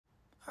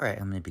Alright,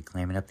 I'm going to be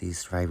glamming up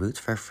these Frye boots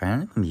for a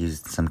friend. I'm going to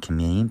use some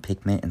chameleon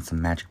pigment and some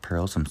magic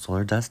pearls from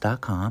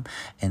solardust.com,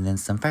 and then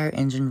some fire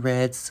engine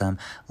red, some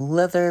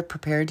leather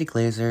prepared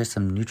deglazer,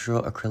 some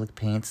neutral acrylic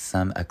paints,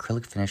 some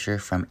acrylic finisher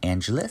from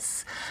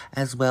Angelus,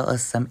 as well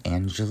as some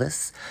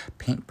Angelus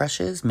paint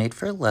brushes made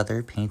for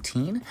leather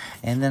painting.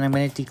 And then I'm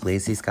going to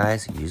deglaze these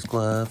guys. Use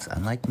gloves,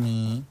 unlike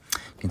me.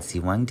 You can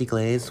see one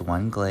deglazed,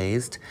 one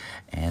glazed,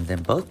 and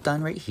then both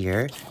done right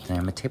here. Then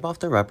I'm going to tape off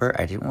the rubber.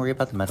 I didn't worry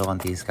about the metal on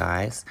these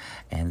guys.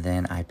 And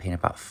then I paint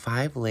about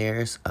 5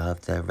 layers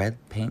of the red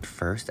paint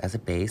first as a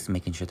base,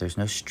 making sure there's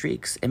no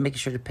streaks and making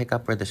sure to pick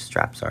up where the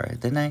straps are.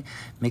 Then I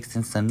mixed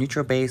in some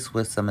neutral base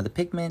with some of the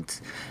pigment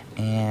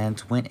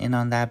and went in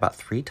on that about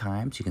 3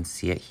 times. You can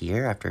see it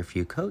here after a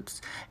few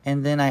coats.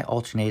 And then I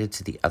alternated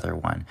to the other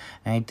one.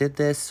 And I did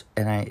this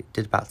and I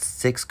did about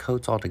 6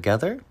 coats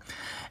altogether.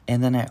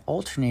 And then I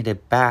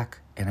alternated back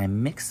and I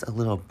mixed a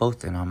little of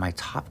both in on my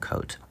top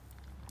coat,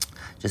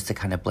 just to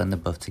kind of blend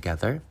them both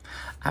together.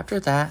 After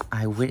that,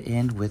 I went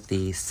in with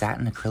the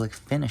satin acrylic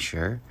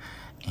finisher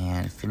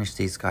and finished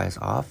these guys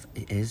off.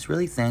 It is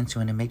really thin, so you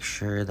want to make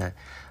sure that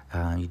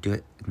you do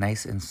it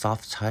nice and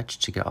soft touch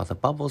to get all the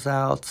bubbles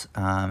out,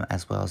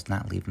 as well as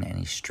not leaving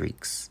any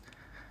streaks.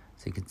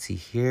 So you can see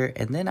here.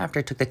 And then after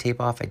I took the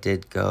tape off, I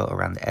did go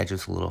around the edge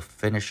with a little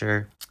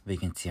finisher. But you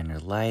can see under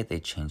light, they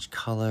changed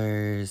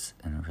colors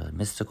and really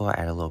mystical. I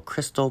added a little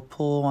crystal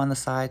pull on the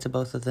sides of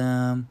both of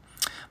them.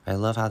 But I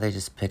love how they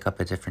just pick up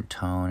a different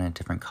tone and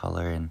different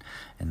color in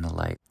the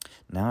light.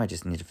 Now I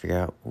just need to figure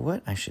out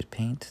what I should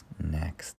paint next.